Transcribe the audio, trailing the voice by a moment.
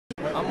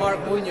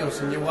Mark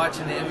Munoz, and you're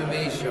watching the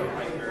MMA Show.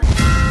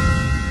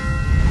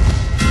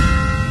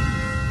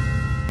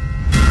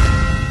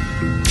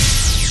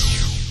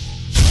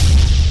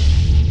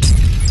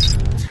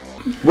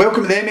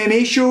 Welcome to the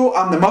MMA Show.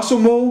 I'm the Muscle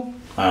Mole.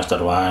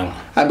 Master Wang.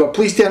 And we're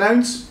pleased to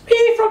announce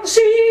P from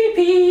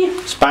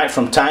CP. He's back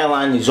from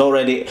Thailand. He's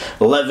already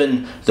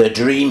living the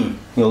dream.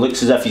 He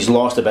looks as if he's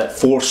lost about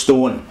 4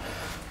 stone.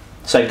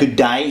 It's a good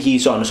diet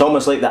he's on. It's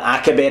almost like the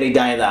Akaberry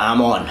diet that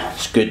I'm on.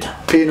 It's good.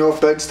 paying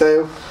off big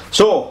style.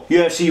 So,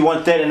 UFC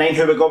 139,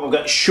 who we got? We've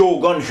got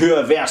Shogun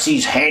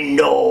versus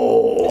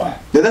Hendo.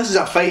 Now this is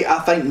a fight I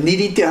think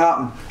needed to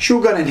happen.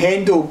 Shogun and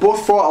Hendo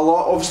both fought a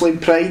lot, obviously in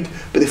Pride,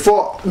 but they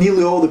fought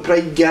nearly all the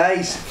Pride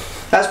guys.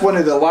 That's one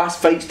of the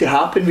last fights to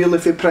happen really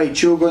for Pride.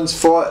 Shogun's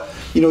fought,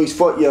 you know, he's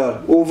fought your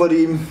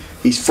Overeem,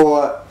 he's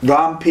fought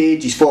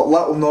Rampage, he's fought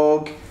Little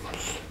Nog.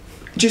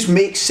 It just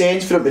makes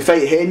sense for him to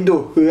fight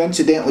Hendo, who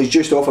incidentally is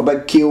just off a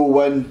big KO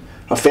win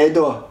of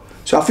Fedor.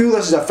 So I feel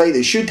this is a fight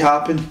that should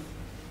happen,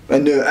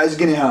 and now it is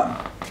going to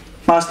happen.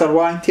 Master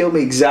Wang, tell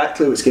me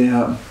exactly what's going to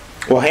happen.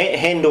 Well,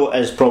 Hendo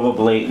is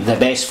probably the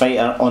best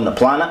fighter on the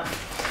planet.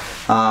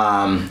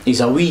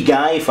 He's a wee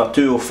guy for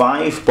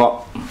 205,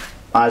 but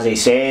as he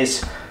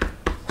says,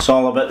 it's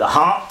all about the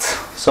heart.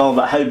 It's all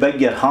about how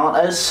big your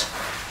heart is.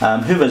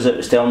 Who was it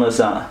was telling us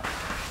that?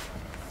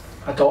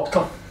 A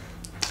doctor.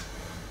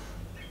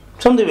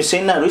 Somebody was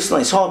saying that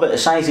recently. It's all about the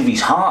size of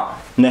his heart.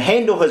 Now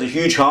Hendo has a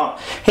huge heart.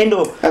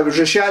 Hendo. It was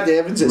Rashad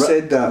Evans that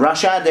said that.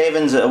 Rashad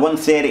Evans at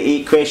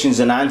 138 questions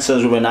and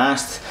answers when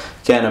asked,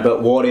 getting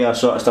about Warrior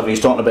sort of stuff.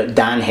 He's talking about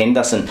Dan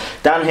Henderson.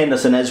 Dan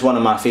Henderson is one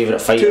of my favourite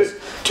fighters.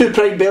 Two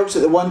Pride belts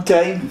at the one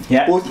time.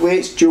 Yeah. Both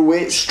weights, dual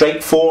weights.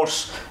 Strike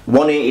Force,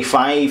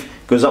 185,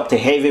 goes up to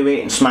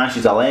heavyweight and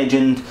smashes a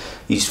legend.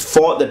 He's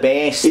fought the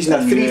best. He's in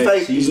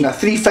a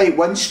three fight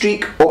win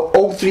streak.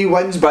 All 3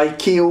 wins by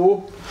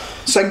KO.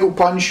 Single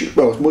punch,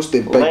 well,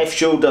 mostly big. Left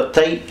shoulder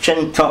tight,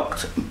 chin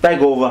tucked, big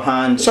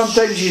overhand.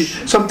 Sometimes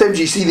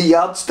you see the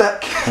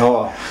yardstick.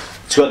 Oh,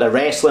 it's got the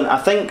wrestling. I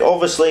think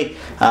obviously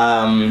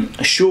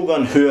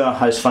Shogun Hua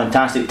has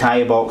fantastic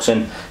Thai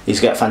boxing. He's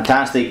got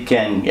fantastic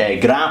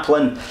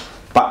grappling,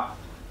 but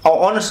I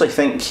honestly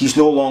think he's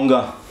no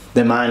longer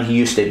the man he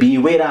used to be.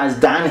 Whereas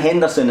Dan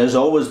Henderson is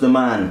always the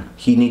man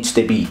he needs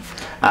to be,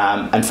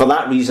 and for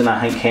that reason,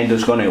 I think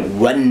Hendo's going to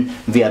win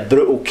via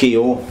brutal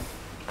KO.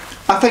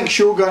 I think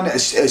Shogun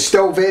is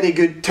still very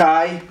good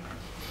Thai.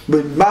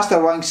 When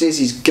Master Wang says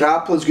his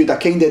grappling's good, I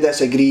kind of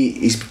disagree.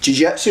 His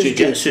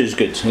jiu-jitsu's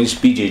good. He's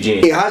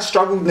BJJ. He has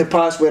struggled in the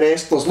past with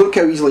wrestlers. Look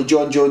how easily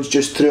John Jones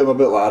just threw him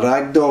about like a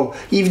rag doll.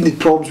 Even the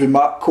problems with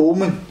Mark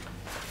Coleman.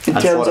 In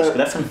terms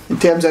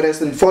of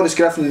wrestling, Forrest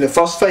Griffin in the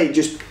first fight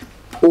just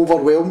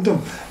overwhelmed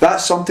him.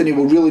 That's something he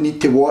will really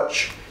need to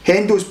watch.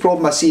 Hendo's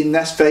problem I see in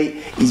this fight,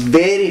 he's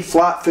very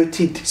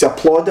flat-footed. He's a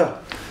plodder.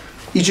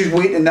 He's just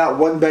waiting on that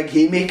one big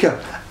haymaker.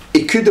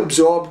 He could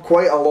absorb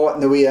quite a lot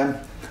in the way in.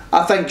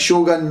 I think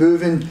Shogun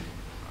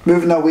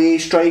moving away,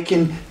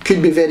 striking,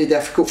 could be very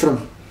difficult for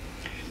him.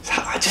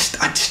 I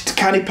just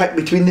can't pick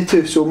between the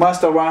two. So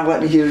Master Wang,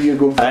 let me hear you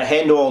go.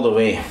 Hendo all the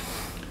way.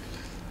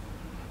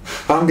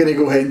 I'm going to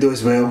go Hendo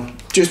as well.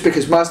 Just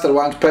because Master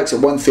Wang's picks at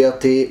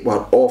 138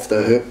 were off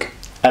the hook.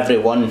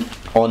 Everyone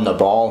on the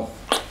ball.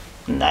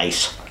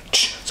 Nice.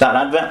 Is that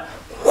an advert?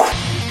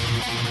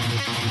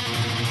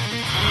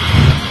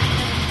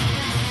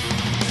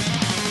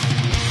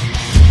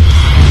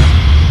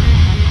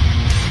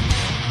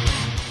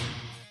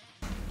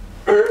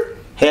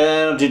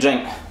 Hell energy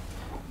drink.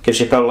 Gives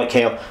you power like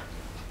hell.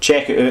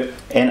 Check it out.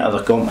 Enter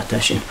the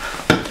competition.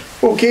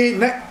 Okay,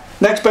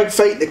 next big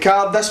fight in the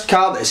card. This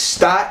card is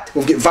stacked.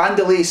 We've got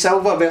Wanderlei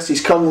Silva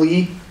versus Kung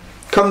Lee.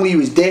 Kung Lee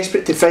was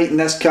desperate to fight in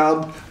this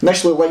card.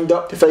 Initially lined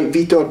up to fight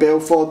Vitor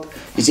Belfort.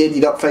 He's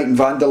ended up fighting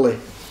Wanderlei.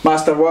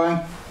 Master Wang,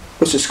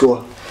 what's the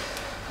score?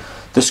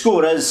 The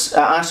score is, it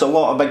asks a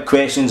lot of big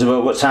questions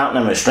about what's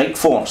happening with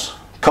Strikeforce.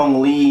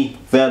 Kung Lee,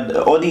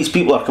 all these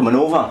people are coming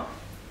over.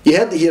 You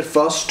heard it here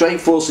first,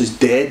 Strikeforce is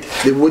dead.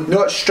 They would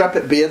not strip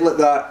it bare like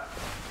that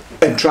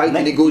and try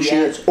to negotiate.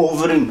 Yeah, it's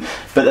over him.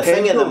 But the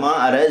thing of the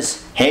matter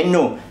is,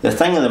 the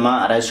thing of the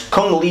matter is,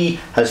 Kung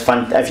Lee has,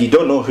 if you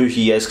don't know who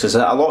he is, because a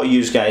lot of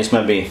you guys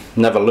maybe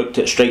never looked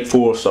at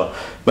Strikeforce or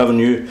never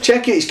knew.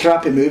 Check out his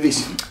crappy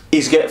movies.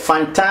 He's got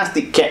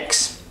fantastic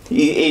kicks.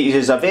 He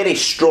has a very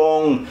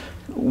strong,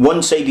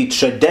 one-sided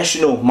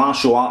traditional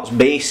martial arts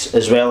base,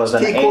 as well as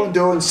an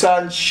Taekwondo and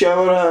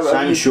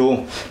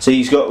Sanshou. So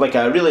he's got like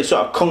a really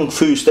sort of kung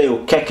fu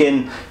style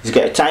kicking. He's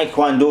got a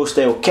Taekwondo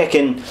style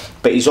kicking,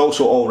 but he's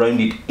also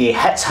all-rounded. He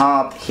hits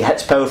hard, he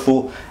hits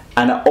powerful,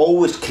 and it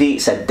always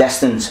creates a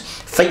distance.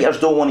 Fighters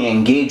don't want to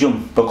engage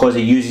him because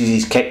he uses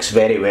his kicks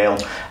very well.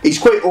 He's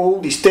quite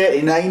old. He's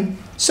 39,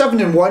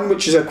 7-1,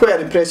 which is quite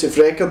an impressive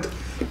record.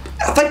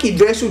 I think he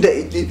wrestled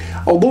it,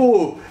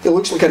 although he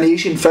looks like an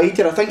Asian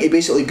fighter, I think he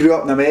basically grew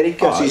up in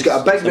America, so he's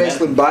got a big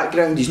wrestling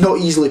background. He's not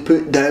easily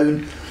put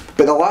down,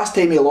 but the last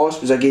time he lost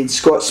was against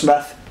Scott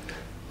Smith.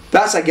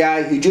 That's a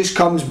guy who just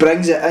comes,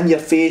 brings it in your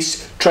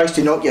face, tries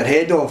to knock your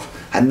head off,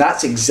 and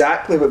that's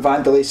exactly what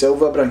Wanderlei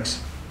Silva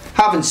brings.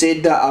 Having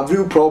said that, I have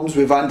real problems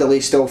with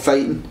Vanderlei still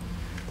fighting.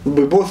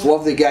 We both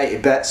love the guy to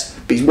bits,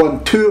 but he's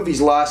won 2 of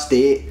his last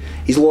 8,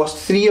 he's lost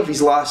 3 of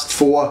his last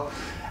 4,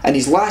 and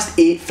his last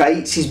 8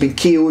 fights he's been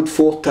KO'd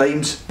 4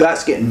 times.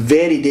 That's getting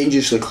very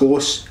dangerously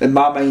close, in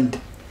my mind,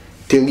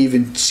 to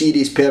leaving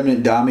serious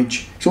permanent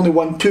damage. He's only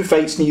won 2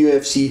 fights in the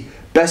UFC,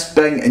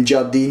 Bisping and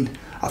Jardine.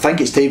 I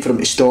think it's time for him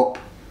to stop.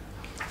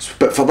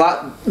 But for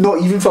that,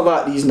 not even for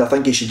that reason, I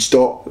think he should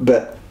stop.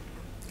 But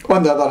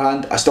on the other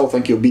hand, I still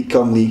think he'll beat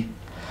Kung Lee.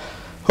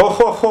 Ho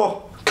ho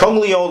ho! Kung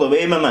Lee all the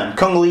way, my man.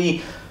 Kung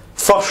Lee,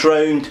 first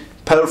round,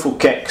 powerful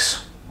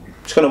kicks.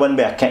 He's going to win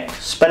by a kick.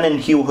 Spinning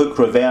heel hook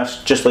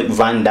reverse, just like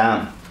Van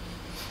Damme.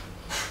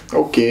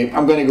 Okay,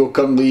 I'm going to go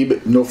Kung Lee,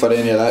 but no for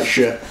any of that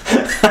shit.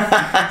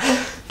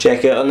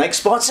 Check out our next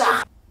sponsor.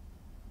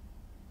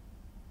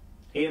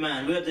 Hey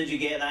man, where did you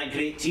get that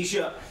great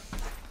t-shirt?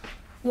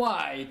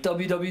 Why,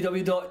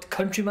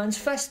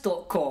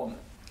 www.countrymansfist.com.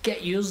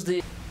 Get yours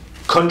there.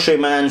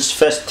 Countryman's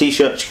Fist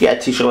t-shirts. Get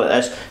a t-shirt like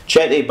this.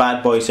 Check the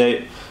bad boys out.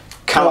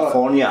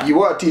 California. You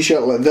want a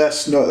t-shirt like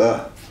this, not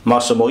that.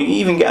 Massimo, you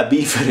even get a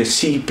B for a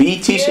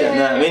CP t-shirt. Yeah. You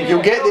know what I mean?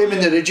 You'll get them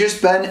in the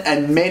reduced bin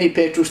and many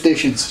petrol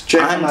stations.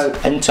 Check them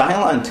out. In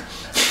Thailand.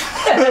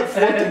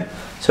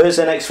 So who's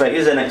the next fight?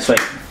 Who's the next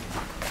fight?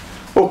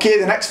 Okay,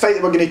 the next fight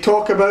that we're going to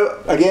talk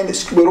about, again,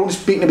 we're only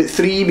speaking about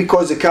 3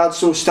 because the card's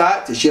so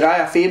stacked. It's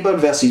Uriah Faber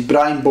versus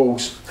Brian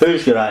Bowles.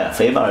 Who's Uriah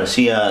Faber? Is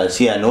he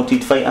a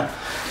noted fighter?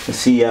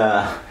 Is he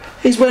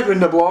He's went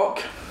round the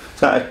block. Is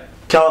that a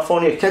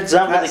California kid? Is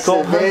that what they That's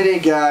call the him? very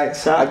guy.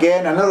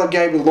 Again, another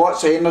guy with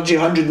lots of energy,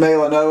 100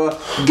 mile an hour,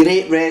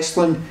 great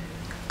wrestling,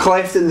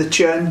 cleft in the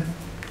chin.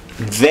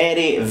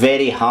 Very,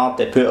 very hard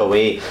to put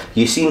away.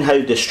 You seen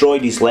how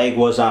destroyed his leg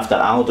was after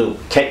Aldo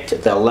kicked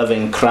the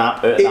living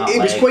crap out of that leg. He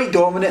was quite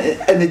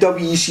dominant in the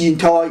WEC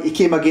until he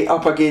came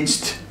up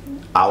against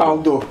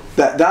Aldo.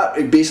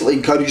 That basically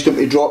encouraged him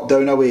to drop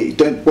down a weight,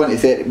 down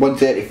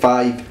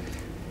 135.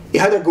 He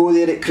had a go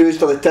there at Cruz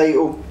for the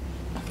title,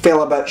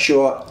 fell a bit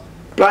short.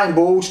 Brian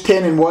Bowles,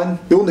 10-1.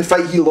 The only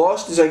fight he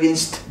lost is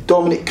against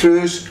Dominic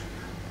Cruz.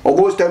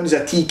 Although it's down as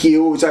a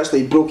TKO, it was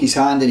actually broke his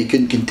hand and he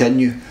couldn't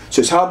continue. So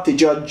it's hard to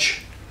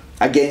judge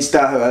against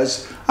that how it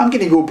is. I'm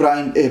going to go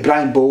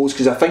Brian Bowles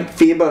because I think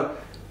Faber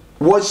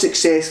was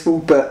successful,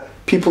 but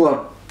people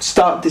are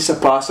starting to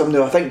surpass him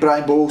now. I think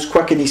Brian Bowles,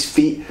 quick on his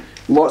feet,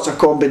 lots of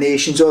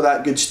combinations, all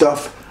that good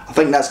stuff. I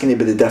think that's going to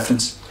be the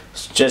difference.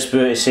 Just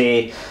about to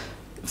say,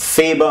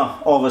 Faber,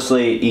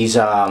 obviously, he's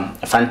a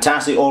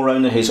fantastic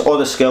all-rounder. He has all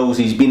the skills.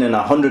 He's been in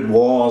 100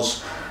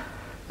 wars.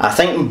 I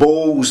think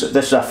Bowles,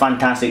 this is a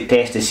fantastic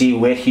test to see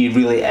where he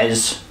really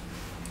is.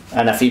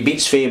 And if he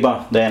beats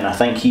Faber, then I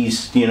think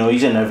he's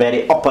in a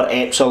very upper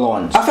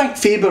echelons. I think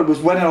Faber was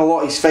winning a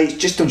lot of his fights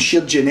just on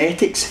sheer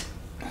genetics.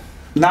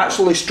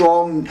 Naturally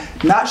strong,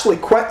 naturally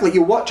quick. Like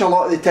you watch a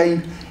lot of the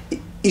time,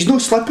 he's no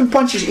slipping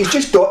punches. He's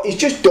just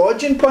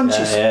dodging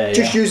punches,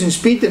 just using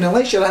speed. And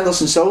unless you're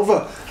Henderson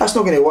Silva, that's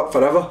not going to work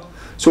forever.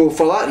 So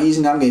for that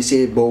reason, I'm going to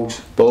say Bowles.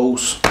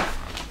 Bowles.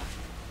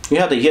 You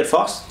heard it here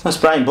first. That's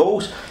Brian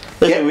Bowles.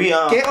 Listen,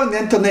 Get on the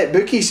internet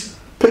bookies.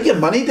 Put your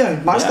money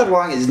down. Master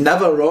Wang is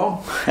never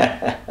wrong.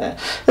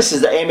 This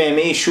is the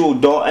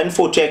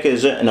MMAshow.info. Check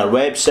us out on our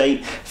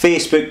website,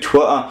 Facebook,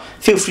 Twitter.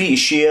 Feel free to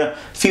share.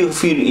 Feel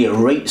free to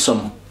write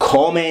some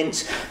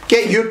comments.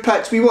 Get your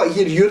picks. We want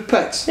to hear your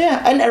picks.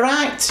 Yeah,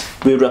 interact.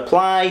 We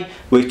reply,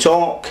 we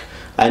talk.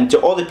 And to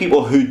all the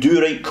people who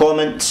do write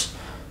comments,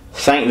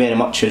 thank you very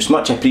much. It's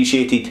much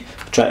appreciated.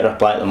 We try to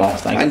reply to them all.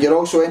 Thank you. And you're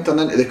also entering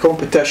into the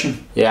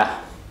competition.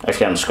 Yeah, if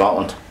you're in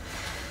Scotland.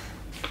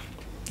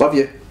 Love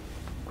you.